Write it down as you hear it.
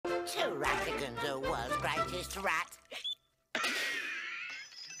Two ratigans are world's greatest rat.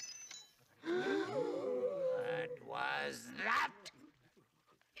 What was that?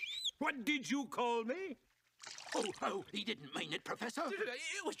 What did you call me? Oh, he didn't mean it, Professor.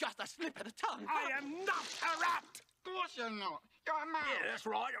 It was just a slip of the tongue. I am not a rat! Of course you're not. You're a mouse. Yeah, that's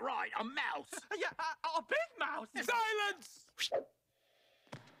right, a mouse. Yeah, a big mouse. Silence!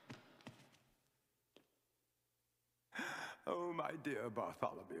 Oh, my dear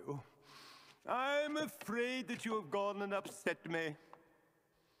Bartholomew, I'm afraid that you have gone and upset me.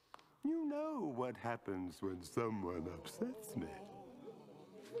 You know what happens when someone upsets me.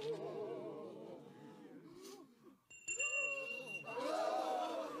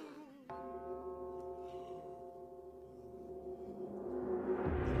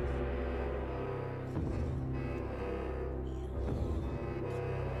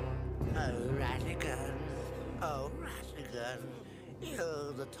 Oh, Ratigan,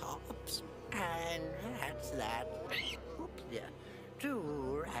 you're the tops, and that's that. Oops, yeah.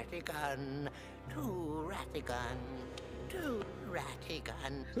 To Ratigan, to Ratigan,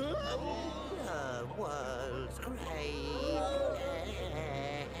 the world's great.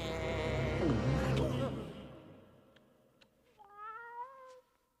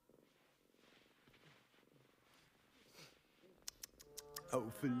 Oh,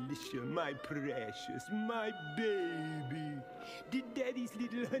 Felicia, my precious, my baby. Did Daddy's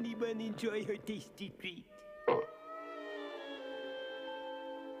little honey bun enjoy her tasty treat?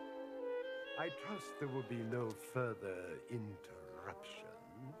 I trust there will be no further interruption.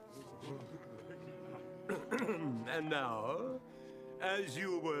 And now, as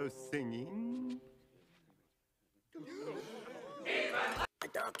you were singing... A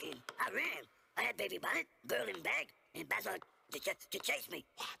donkey. I ran. I had baby bonnet, girl in bag, and Basil to chase me.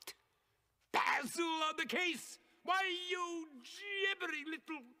 What? Basil on the case? Why, you gibbering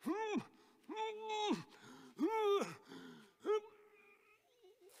little...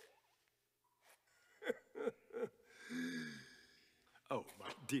 Oh,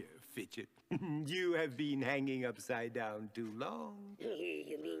 my dear Fidget, you have been hanging upside down too long.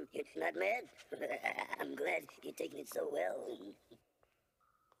 You mean you're not mad? I'm glad you're taking it so well.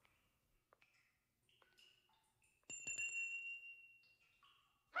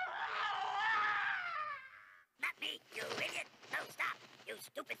 Not me, you idiot! No, stop! You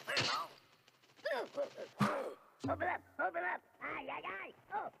stupid furball! Open up! Ay, ay, ay!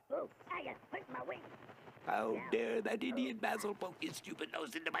 Oh, ay, hurt my wing! How dare that idiot Basil poke his stupid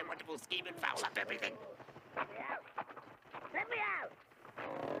nose into my wonderful scheme and foul up everything? Let me out! Let me out!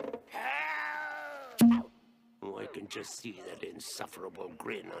 Help! Oh, I can just see that insufferable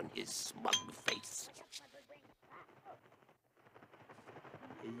grin on his smug face.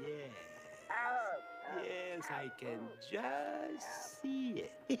 Yes. Yes, I can just see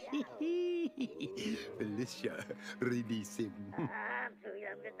it. Felicia, release him. I'm too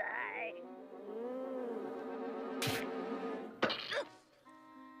young to die.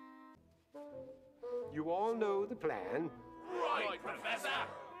 You all know the plan. Right, Professor!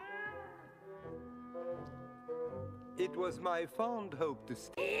 It was my fond hope to...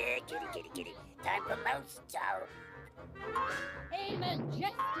 Yeah, kitty. Time for mouse chow. A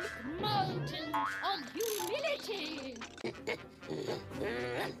majestic mountain of humility.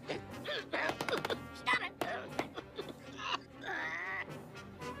 Stop it!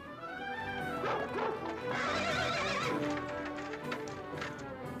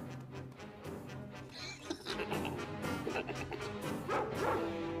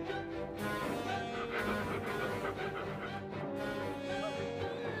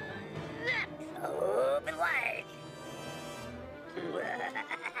 Open wide.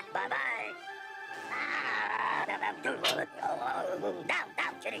 Bye-bye. Down,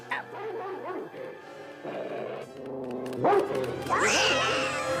 Kitty, down.